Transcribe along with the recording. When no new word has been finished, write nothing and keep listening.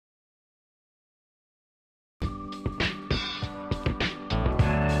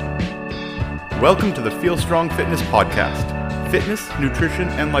Welcome to the Feel Strong Fitness Podcast. Fitness, nutrition,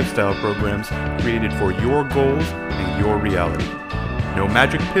 and lifestyle programs created for your goals and your reality. No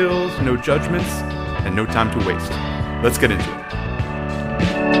magic pills, no judgments, and no time to waste. Let's get into it.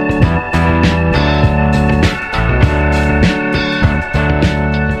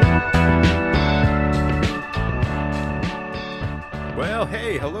 Well,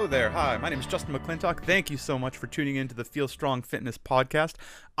 hey, hello there. Hi, my name is Justin McClintock. Thank you so much for tuning in to the Feel Strong Fitness Podcast.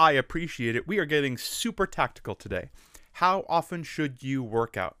 I appreciate it. We are getting super tactical today. How often should you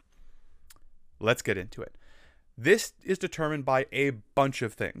work out? Let's get into it. This is determined by a bunch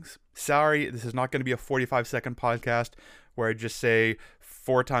of things. Sorry, this is not going to be a 45-second podcast where I just say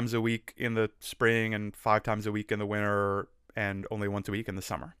 4 times a week in the spring and 5 times a week in the winter and only once a week in the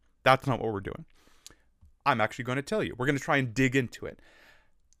summer. That's not what we're doing. I'm actually going to tell you. We're going to try and dig into it.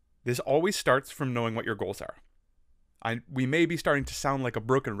 This always starts from knowing what your goals are. We may be starting to sound like a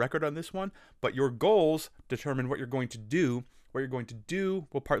broken record on this one, but your goals determine what you're going to do. What you're going to do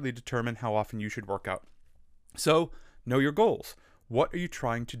will partly determine how often you should work out. So, know your goals. What are you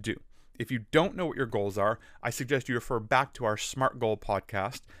trying to do? If you don't know what your goals are, I suggest you refer back to our SMART Goal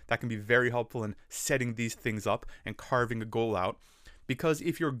podcast. That can be very helpful in setting these things up and carving a goal out. Because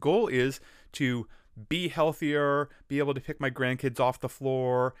if your goal is to be healthier, be able to pick my grandkids off the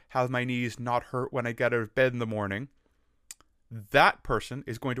floor, have my knees not hurt when I get out of bed in the morning, that person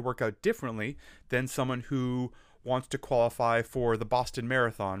is going to work out differently than someone who wants to qualify for the Boston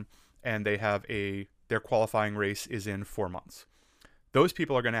Marathon and their qualifying race is in 4 months. Those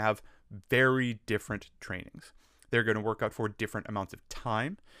people are going to have very different trainings. They're going to work out for different amounts of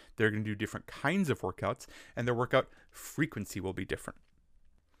time. They're going to do different kinds of workouts, and their workout frequency will be different.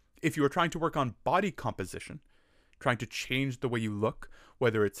 If you are trying to work on body composition, trying to change the way you look,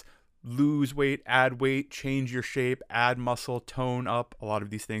 whether it's lose weight, add weight, change your shape, add muscle, tone up, a lot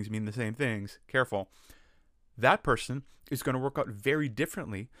of these things mean the same things, careful. That person is going to work out very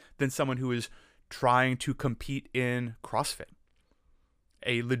differently than someone who is trying to compete in CrossFit.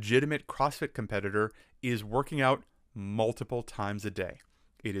 A legitimate CrossFit competitor is working out multiple times a day.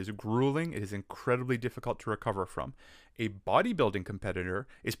 It is grueling. It is incredibly difficult to recover from. A bodybuilding competitor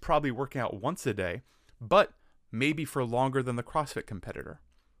is probably working out once a day, but maybe for longer than the CrossFit competitor.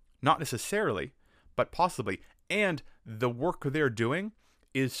 Not necessarily, but possibly. And the work they're doing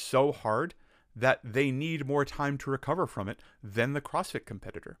is so hard that they need more time to recover from it than the CrossFit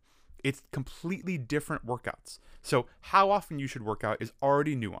competitor. It's completely different workouts. So how often you should work out is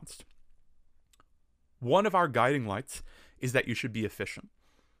already nuanced. One of our guiding lights is that you should be efficient.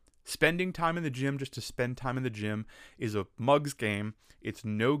 Spending time in the gym just to spend time in the gym is a mug's game. It's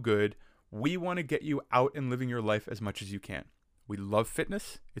no good. We want to get you out and living your life as much as you can. We love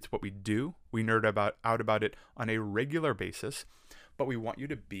fitness. It's what we do. We nerd out about it on a regular basis, but we want you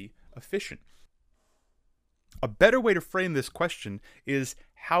to be efficient. A better way to frame this question is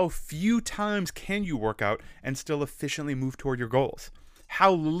how few times can you work out and still efficiently move toward your goals?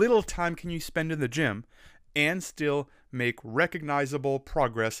 How little time can you spend in the gym and still make recognizable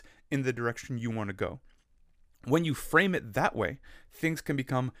progress in the direction you want to go? When you frame it that way, things can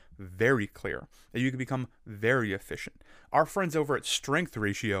become very clear, and you can become very efficient. Our friends over at Strength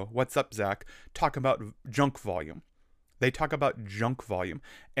Ratio, what's up, Zach, talk about junk volume. They talk about junk volume,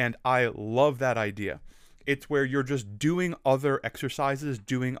 and I love that idea. It's where you're just doing other exercises,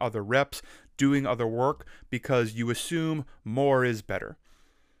 doing other reps, doing other work because you assume more is better.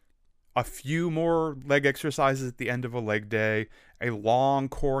 A few more leg exercises at the end of a leg day, a long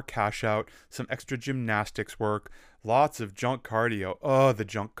core cash out, some extra gymnastics work, lots of junk cardio. Oh, the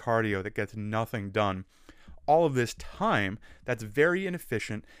junk cardio that gets nothing done. All of this time that's very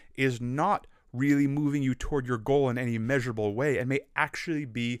inefficient is not really moving you toward your goal in any measurable way and may actually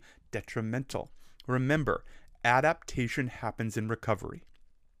be detrimental. Remember, adaptation happens in recovery.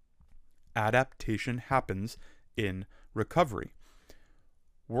 Adaptation happens in recovery.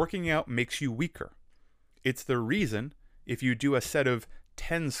 Working out makes you weaker. It's the reason if you do a set of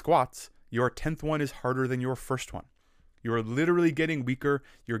 10 squats, your 10th one is harder than your first one. You're literally getting weaker,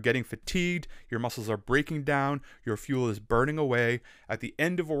 you're getting fatigued, your muscles are breaking down, your fuel is burning away. At the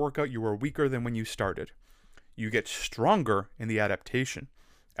end of a workout, you are weaker than when you started. You get stronger in the adaptation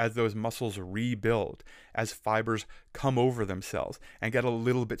as those muscles rebuild, as fibers come over themselves and get a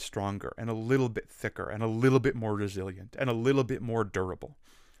little bit stronger and a little bit thicker and a little bit more resilient and a little bit more durable.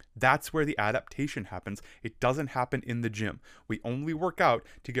 That's where the adaptation happens. It doesn't happen in the gym. We only work out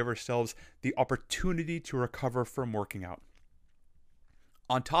to give ourselves the opportunity to recover from working out.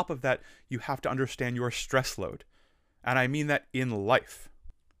 On top of that, you have to understand your stress load. And I mean that in life.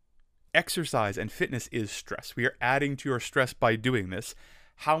 Exercise and fitness is stress. We are adding to your stress by doing this.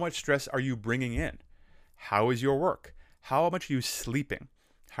 How much stress are you bringing in? How is your work? How much are you sleeping?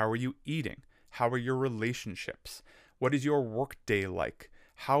 How are you eating? How are your relationships? What is your work day like?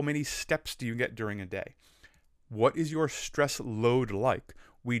 How many steps do you get during a day? What is your stress load like?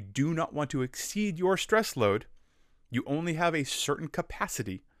 We do not want to exceed your stress load. You only have a certain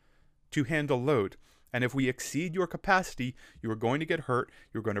capacity to handle load. And if we exceed your capacity, you are going to get hurt.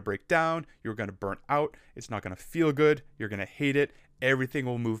 You're going to break down. You're going to burn out. It's not going to feel good. You're going to hate it. Everything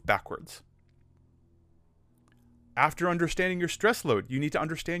will move backwards. After understanding your stress load, you need to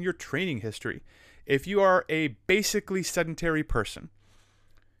understand your training history. If you are a basically sedentary person,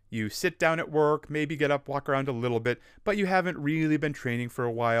 you sit down at work, maybe get up, walk around a little bit, but you haven't really been training for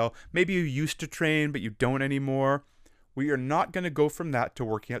a while. Maybe you used to train, but you don't anymore. We are not going to go from that to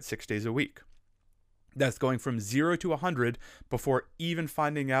working out 6 days a week. That's going from 0 to 100 before even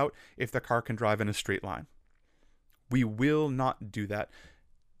finding out if the car can drive in a straight line. We will not do that.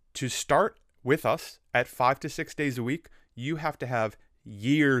 To start with us at 5 to 6 days a week, you have to have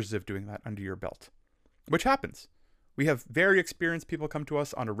years of doing that under your belt, which happens. We have very experienced people come to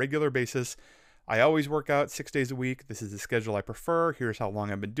us on a regular basis. I always work out 6 days a week. This is the schedule I prefer. Here's how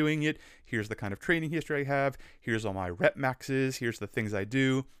long I've been doing it. Here's the kind of training history I have. Here's all my rep maxes. Here's the things I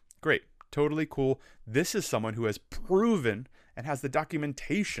do. Great. Totally cool. This is someone who has proven and has the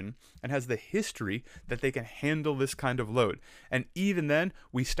documentation and has the history that they can handle this kind of load. And even then,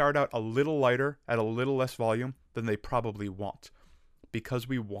 we start out a little lighter at a little less volume than they probably want, because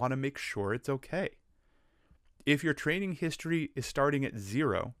we want to make sure it's okay. If your training history is starting at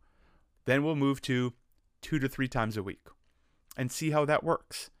 0, then we'll move to 2 to 3 times a week and see how that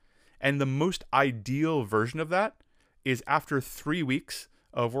works. And the most ideal version of that is after 3 weeks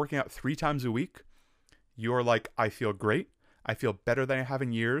of working out 3 times a week, you're like, I feel great. I feel better than I have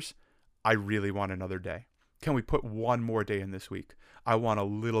in years. I really want another day. Can we put 1 more day in this week? I want a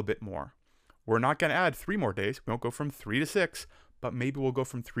little bit more. We're not going to add 3 more days. We won't go from 3 to 6, but maybe we'll go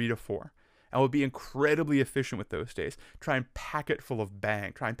from 3 to 4. And we'll be incredibly efficient with those days. Try and pack it full of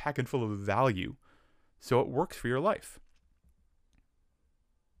bang. Try and pack it full of value so it works for your life.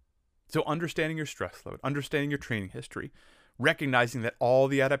 So understanding your stress load, understanding your training history, recognizing that all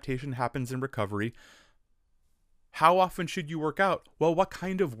the adaptation happens in recovery. How often should you work out? Well, what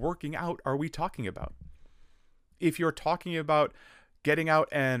kind of working out are we talking about? If you're talking about getting out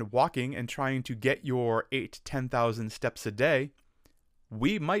and walking and trying to get your 8,000 to 10,000 steps a day,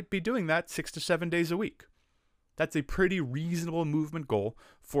 we might be doing that 6 to 7 days a week. That's a pretty reasonable movement goal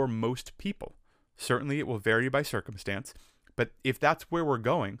for most people. Certainly it will vary by circumstance, but if that's where we're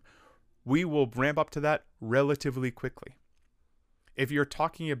going, we will ramp up to that relatively quickly. If you're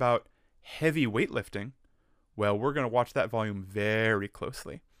talking about heavy weightlifting, well, we're going to watch that volume very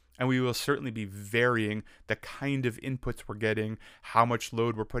closely. And we will certainly be varying the kind of inputs we're getting, how much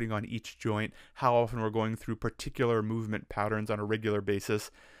load we're putting on each joint, how often we're going through particular movement patterns on a regular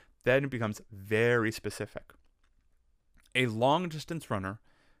basis. Then it becomes very specific. A long distance runner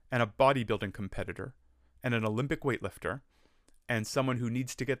and a bodybuilding competitor and an Olympic weightlifter and someone who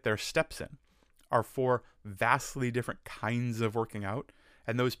needs to get their steps in are 4 vastly different kinds of working out.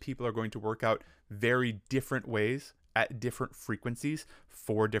 And those people are going to work out very different ways at different frequencies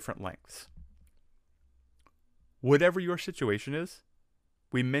for different lengths. Whatever your situation is,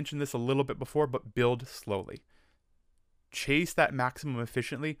 we mentioned this a little bit before, but build slowly. Chase that maximum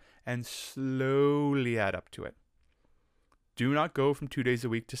efficiently and slowly add up to it. Do not go from 2 days a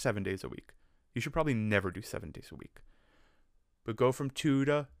week to 7 days a week. You should probably never do 7 days a week. But go from 2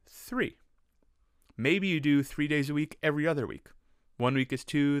 to 3. Maybe you do 3 days a week every other week. 1 week is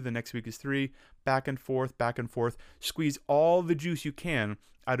 2, the next week is 3, back and forth, back and forth. Squeeze all the juice you can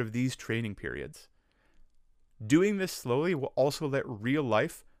out of these training periods. Doing this slowly will also let real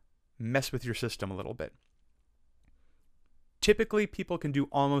life mess with your system a little bit. Typically, people can do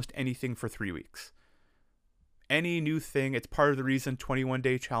almost anything for 3 weeks. Any new thing, it's part of the reason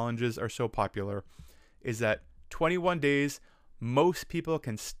 21-day challenges are so popular, is that 21 days, most people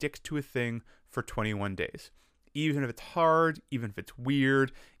can stick to a thing for 21 days. Even if it's hard, even if it's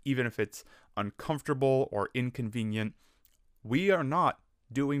weird, even if it's uncomfortable or inconvenient, we are not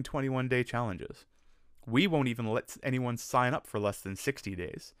doing 21-day challenges. We won't even let anyone sign up for less than 60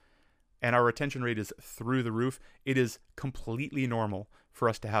 days. And our retention rate is through the roof. It is completely normal for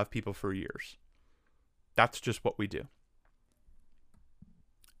us to have people for years. That's just what we do.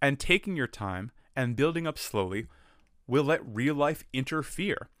 And taking your time and building up slowly will let real life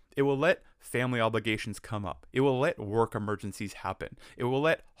interfere. It will let family obligations come up. It will let work emergencies happen. It will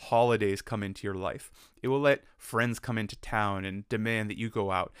let holidays come into your life. It will let friends come into town and demand that you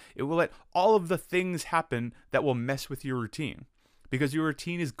go out. It will let all of the things happen that will mess with your routine. because your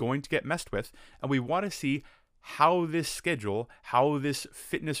routine is going to get messed with, and we want to see how this schedule, how this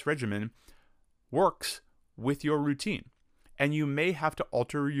fitness regimen works with your routine. And you may have to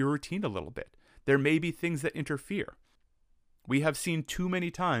alter your routine a little bit. There may be things that interfere. We have seen too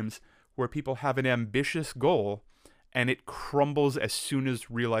many times where people have an ambitious goal and it crumbles as soon as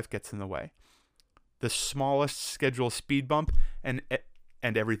real life gets in the way. The smallest schedule speed bump and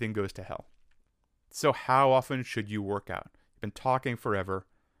everything goes to hell. So how often should you work out? I've been talking forever.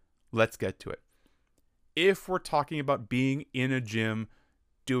 Let's get to it. If we're talking about being in a gym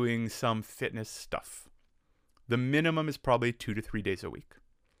doing some fitness stuff, the minimum is probably 2 to 3 days a week.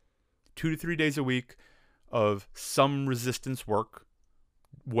 2 to 3 days a week of some resistance work.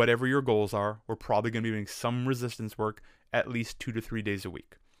 Whatever your goals are, we're probably going to be doing some resistance work at least 2 to 3 days a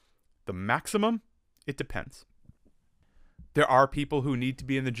week. The maximum, it depends. There are people who need to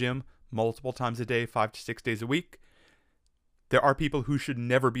be in the gym multiple times a day, 5 to 6 days a week. There are people who should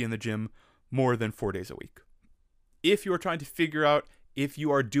never be in the gym more than 4 days a week. If you're trying to figure out if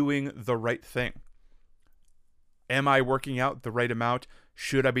you are doing the right thing, am I working out the right amount?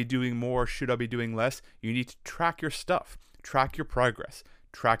 Should I be doing more? Should I be doing less? You need to track your stuff, track your progress,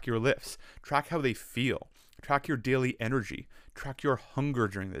 track your lifts, track how they feel, track your daily energy, track your hunger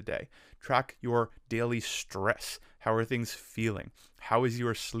during the day, track your daily stress. How are things feeling? How is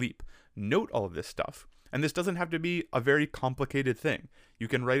your sleep? Note all of this stuff. And this doesn't have to be a very complicated thing. You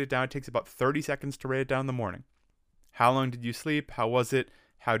can write it down. It takes about 30 seconds to write it down in the morning. How long did you sleep? How was it?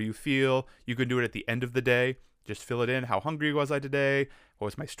 How do you feel? You can do it at the end of the day. Just fill it in. How hungry was I today? What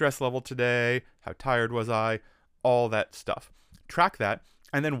was my stress level today? How tired was I? All that stuff. Track that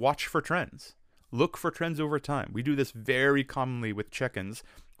and then watch for trends. Look for trends over time. We do this very commonly with check-ins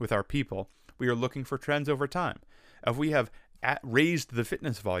with our people. We are looking for trends over time. If we have raised the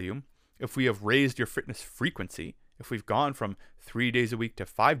fitness volume, if we have raised your fitness frequency, if we've gone from 3 days a week to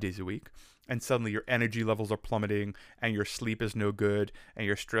 5 days a week, and suddenly your energy levels are plummeting and your sleep is no good and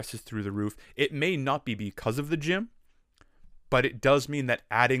your stress is through the roof, it may not be because of the gym, but it does mean that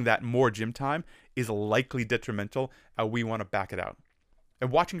adding that more gym time is likely detrimental, and we want to back it out.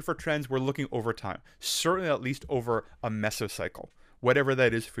 And watching for trends, we're looking over time, certainly at least over a mesocycle, whatever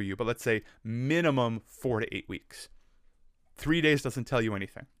that is for you, but let's say minimum 4 to 8 weeks. 3 days doesn't tell you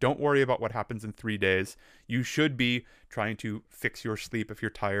anything. Don't worry about what happens in 3 days. You should be trying to fix your sleep if you're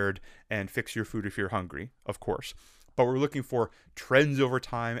tired and fix your food if you're hungry, of course. But we're looking for trends over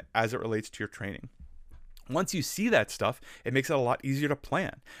time as it relates to your training. Once you see that stuff, it makes it a lot easier to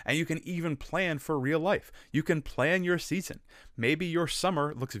plan. And you can even plan for real life. You can plan your season. Maybe your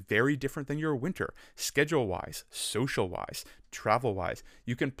summer looks very different than your winter, schedule-wise, social-wise, travel-wise.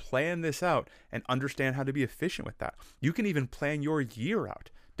 You can plan this out and understand how to be efficient with that. You can even plan your year out.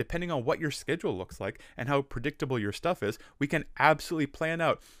 Depending on what your schedule looks like and how predictable your stuff is, we can absolutely plan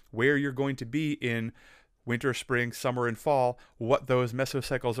out where you're going to be in winter, spring, summer, and fall, what those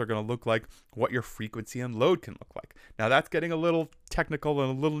mesocycles are going to look like, what your frequency and load can look like. Now that's getting a little technical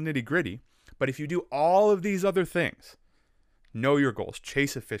and a little nitty gritty, but if you do all of these other things, know your goals,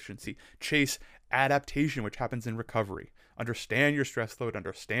 chase efficiency, chase adaptation, which happens in recovery, understand your stress load,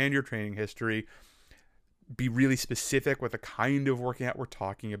 understand your training history, be really specific with the kind of working out we're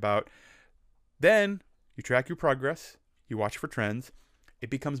talking about, then you track your progress, you watch for trends, it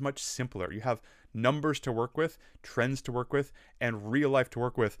becomes much simpler. You have numbers to work with, trends to work with, and real life to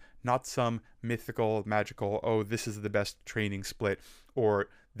work with, not some mythical, magical, oh, this is the best training split, or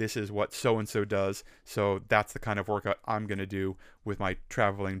this is what so-and-so does, so that's the kind of workout I'm going to do with my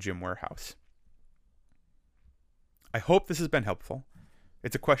traveling gym warehouse. I hope this has been helpful.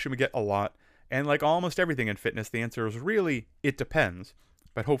 It's a question we get a lot, and like almost everything in fitness, the answer is really, it depends,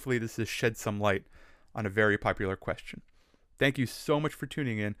 but hopefully this has shed some light on a very popular question. Thank you so much for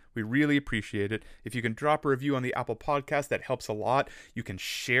tuning in. We really appreciate it. If you can drop a review on the Apple Podcast, that helps a lot. You can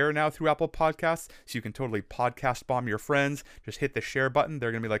share now through Apple Podcasts, so you can totally podcast bomb your friends. Just hit the share button.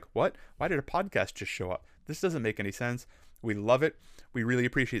 They're going to be like, what? Why did a podcast just show up? This doesn't make any sense. We love it. We really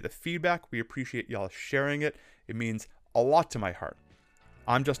appreciate the feedback. We appreciate y'all sharing it. It means a lot to my heart.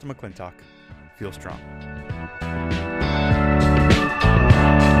 I'm Justin McClintock. Feel strong.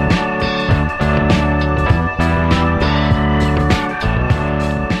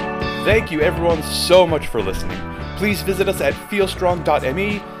 Thank you everyone so much for listening. Please visit us at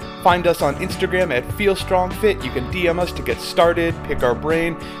feelstrong.me. Find us on Instagram at feelstrongfit. You can DM us to get started, pick our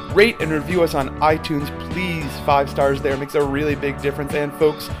brain, rate and review us on iTunes. Please, 5 stars there makes a really big difference. And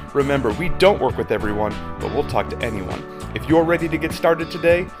folks, remember, we don't work with everyone, but we'll talk to anyone. If you're ready to get started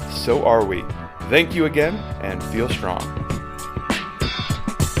today, so are we. Thank you again, and feel strong.